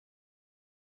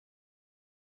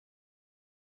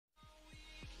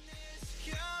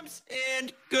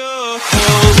and go.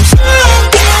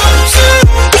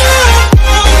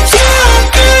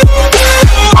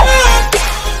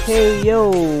 Hey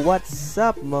yo, what's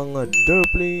up mga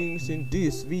derplings? In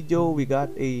this video we got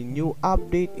a new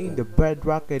update in the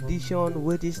Bedrock edition,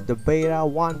 which is the beta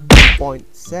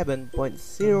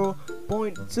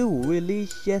 1.7.0.2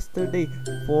 released yesterday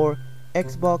for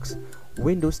Xbox,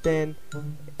 Windows 10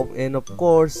 and of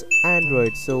course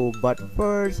Android. So but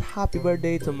first, happy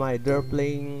birthday to my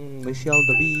derpling Michelle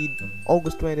David,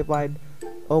 August 25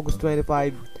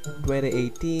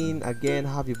 2018. Again,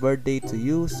 happy birthday to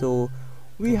you. So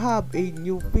we have a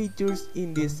new features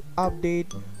in this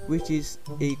update, which is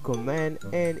a command,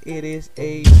 and it is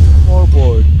a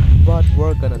scoreboard, but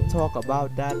we're gonna talk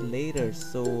about that later.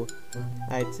 So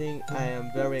I think I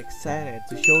am very excited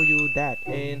to show you that.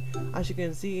 And as you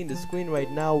can see in the screen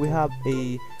right now, we have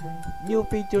a new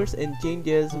features and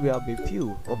changes. We have a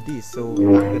few of these, so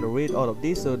I'm gonna read all of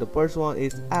these. So the first one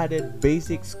is added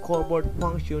basic scoreboard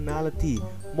functionality.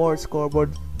 More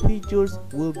scoreboard features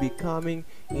will be coming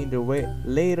in the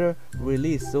later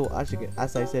release. So as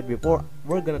I said before,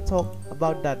 we're gonna talk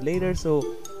about that later. So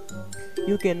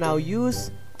you can now you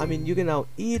can now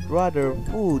eat rather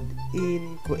food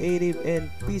in creative and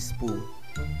peaceful.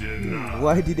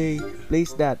 Why did they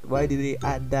place that? Why did they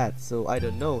add that? So I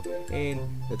don't know. And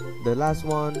the last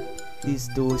one is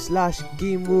to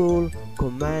 /game rule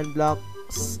command blocks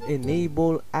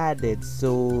enable added.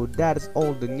 So that's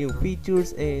all the new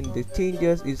features, and the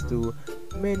changes is to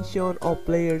mention of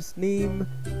player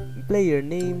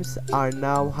names are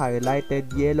now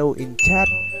highlighted yellow in chat,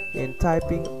 and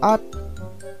typing at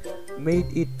made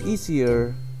it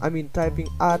easier. Typing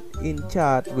at in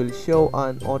chat will show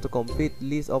an autocomplete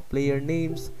list of player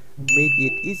names, made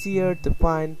it easier to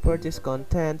find, purchase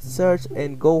content, search,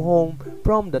 and go home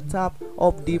from the top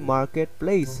of the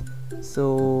marketplace.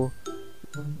 So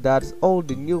that's all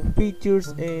the new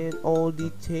features and all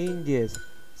the changes.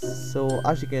 So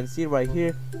as you can see right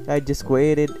here, I just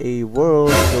created a world,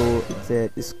 so it's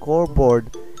a scoreboard,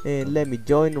 and let me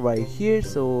join right here.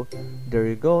 So there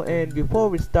you go. And before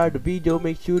we start the video,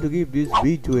 make sure to give this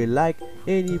video a like,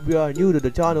 and if you are new to the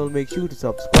channel, make sure to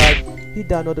subscribe, hit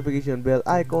that notification bell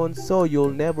icon so you'll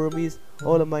never miss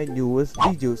all of my newest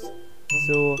videos.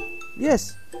 So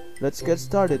yes, let's get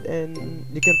started, and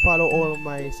you can follow all of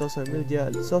my social media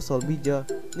link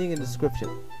in the description.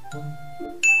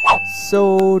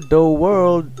 So the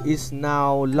world is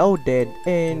now loaded,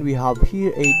 and we have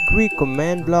here a quick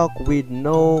command block with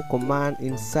no command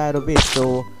inside of it.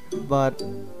 So but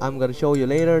I'm gonna show you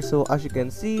later. So as you can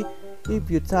see, if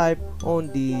you type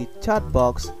on the chat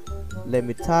box, let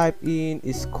me type in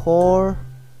score,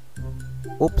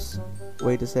 oops,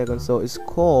 wait a second, so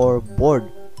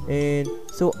scoreboard. And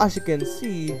so as you can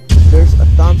see, there's a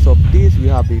tons of these. We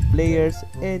have a players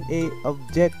and a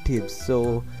objectives.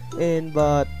 So and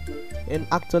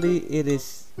actually it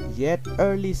is yet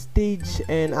early stage,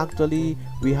 and actually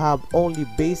we have only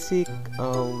basic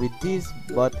with this,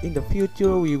 but in the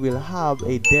future we will have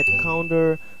a death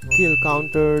counter, kill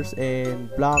counters,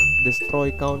 and block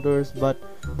destroy counters. But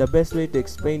the best way to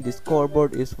explain the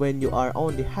scoreboard is when you are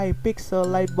on the Hypixel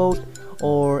Liveboat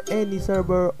or any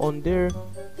server on their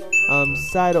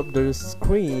side of the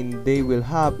screen, they will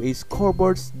have a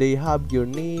scoreboards. They have your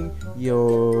name,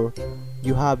 you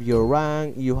have your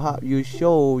rank, you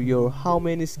show your how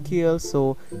many skills,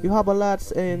 so you have a lot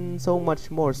and so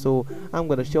much more. So I'm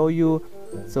gonna show you,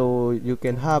 so you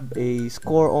can have a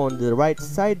score on the right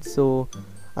side. So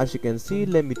as you can see,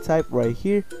 let me type right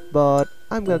here, but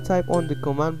I'm gonna type on the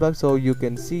command block so you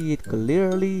can see it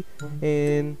clearly.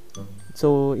 And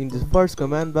so in the first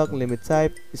command block, let me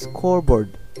type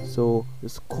scoreboard. So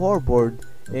scoreboard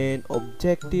and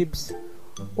objectives,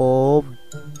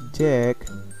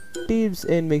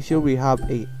 and make sure we have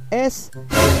a S,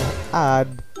 and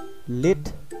add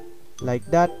lit like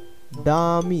that,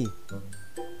 dummy,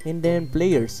 and then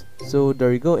players. So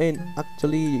there you go. And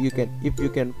actually you can, if you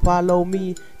can follow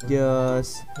me,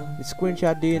 just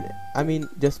screenshot it,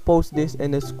 just post this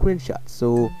and a screenshot.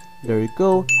 So there you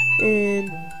go. And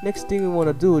next thing we want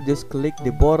to do, just click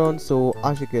the button. So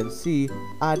as you can see,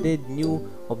 added new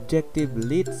objective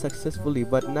lit successfully,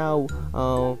 but now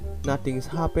nothing's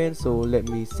happened. So let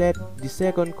me set the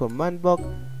second command block,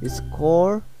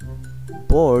 score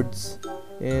boards,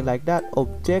 and like that,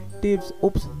 objectives,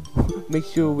 oops, make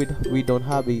sure we don't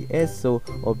have a S, so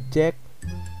objectives,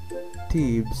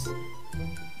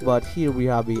 but here we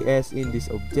have a S in this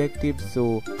objective.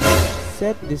 So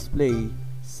set display,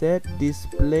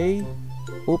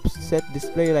 oops, set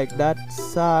display like that,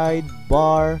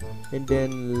 sidebar and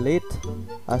then lit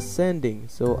ascending,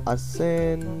 so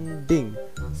ascending.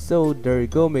 So there you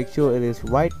go, make sure it is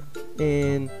right,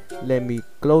 and let me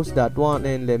close that one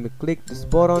and let me click this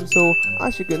button. So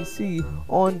as you can see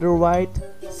on the right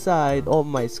side of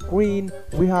my screen,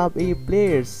 we have a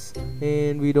players,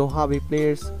 and we don't have a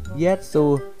players yet,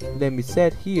 so let me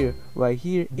set here, right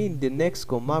here in the next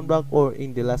command block or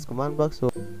in the last command block.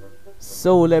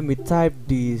 So let me type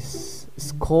this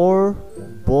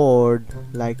scoreboard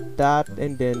like that,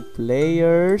 and then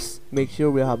players, make sure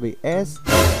we have a s,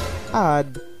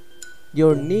 add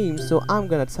your name. So I'm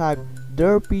gonna type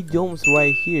DerpyJhomes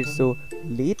right here, so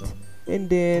lit, and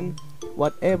then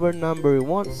whatever number you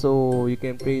want, so you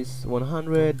can place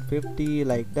 150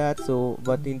 like that. So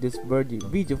but in this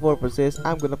video for process,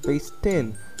 I'm gonna place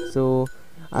 10. So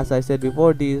as I said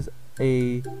before, this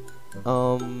a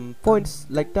points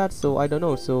like that, so I don't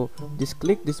know, so just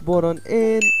click this button,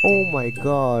 and oh my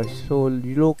gosh, so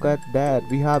look at that,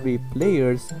 we have a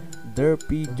players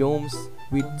DerpyJhomes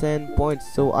with 10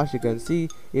 points. So as you can see,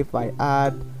 if I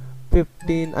add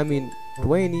 20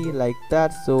 like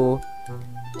that, so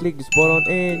click this button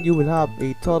and you will have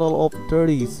a total of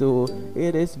 30. So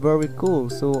it is very cool.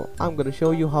 So I'm gonna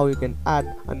show you how you can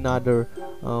add another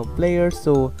player.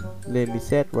 So let me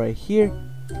set right here,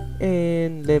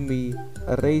 and let me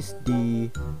erase the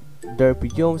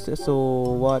DerpyJhomes. So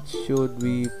what should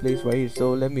we place right here?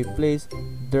 So let me place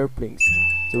Derplings.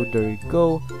 So there you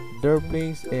go,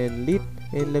 Derplings and lit,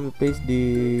 and let me place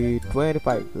the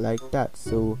 25 like that.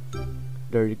 So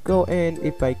there you go, and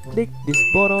if I click this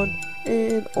button,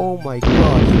 and oh my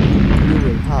gosh, you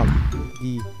will have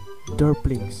the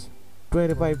Derplings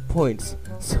 25 points.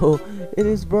 So it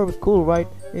is very cool, right?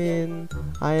 And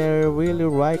I really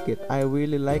like it.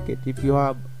 If you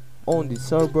have on the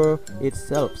server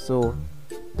itself. So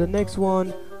the next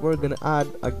one we're gonna add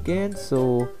again,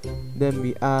 so let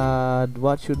me add,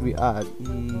 what should we add?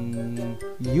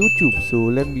 YouTube. So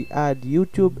let me add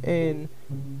YouTube, and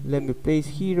let me place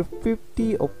here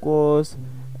 50, of course.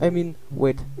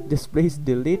 Wait, just place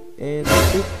delete and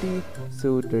 50.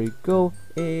 So there you go,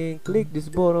 and click this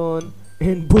button,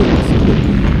 and boom. So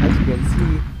as you can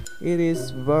see, it is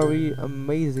very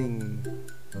amazing,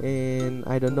 and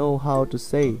I don't know how to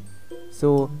say.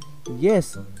 So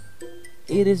yes,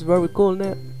 it is very cool.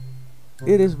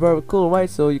 It is very cool, right?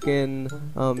 So you can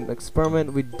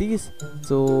experiment with this.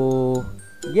 So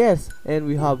yes, and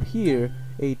we have here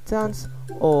a tons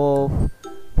of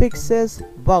fixes,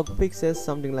 bug fixes,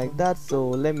 something like that. So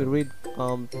let me read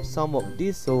some of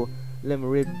this. So let me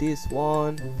read this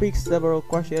one. Fix several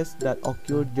crashes that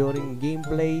occurred during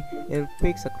gameplay, and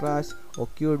fix a crash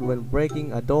occurred when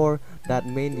breaking a door that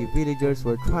many villagers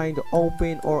were trying to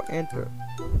open or enter.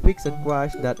 Fix a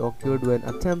crash that occurred when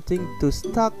attempting to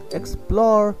stack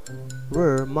explorer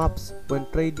maps when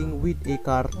trading with a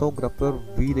cartographer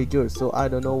villager. So I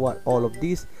don't know what all of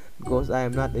this, because I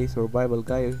am not a survival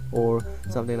guy or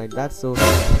something like that. So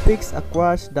fix a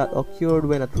crash that occurred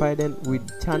when a trident with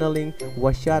channeling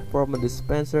was shot from a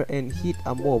dispenser and hit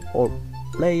a mob or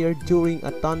player during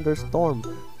a thunderstorm.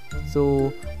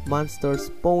 So monster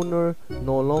spawner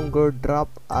no longer drop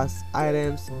as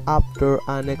items after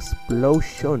an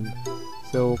explosion.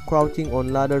 So crouching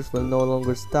on ladders will no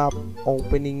longer stop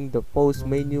opening the post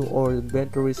menu or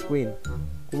inventory screen.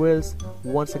 Wheels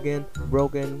once again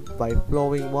broken by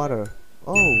flowing water.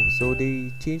 Oh, so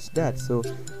they changed that. So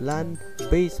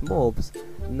land-based mobs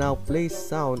now play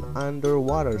sound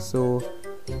underwater. So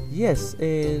yes,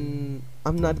 and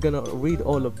I'm not gonna read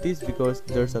all of this because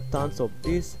there's a tons of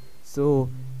this. So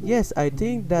yes, I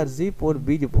think that's it for the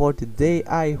video for today.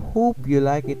 I hope you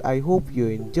like it. I hope you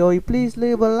enjoy. Please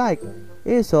leave a like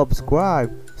and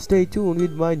subscribe. Stay tuned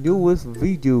with my newest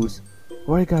videos.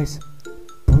 Alright guys,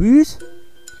 peace.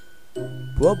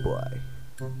 Bye bye.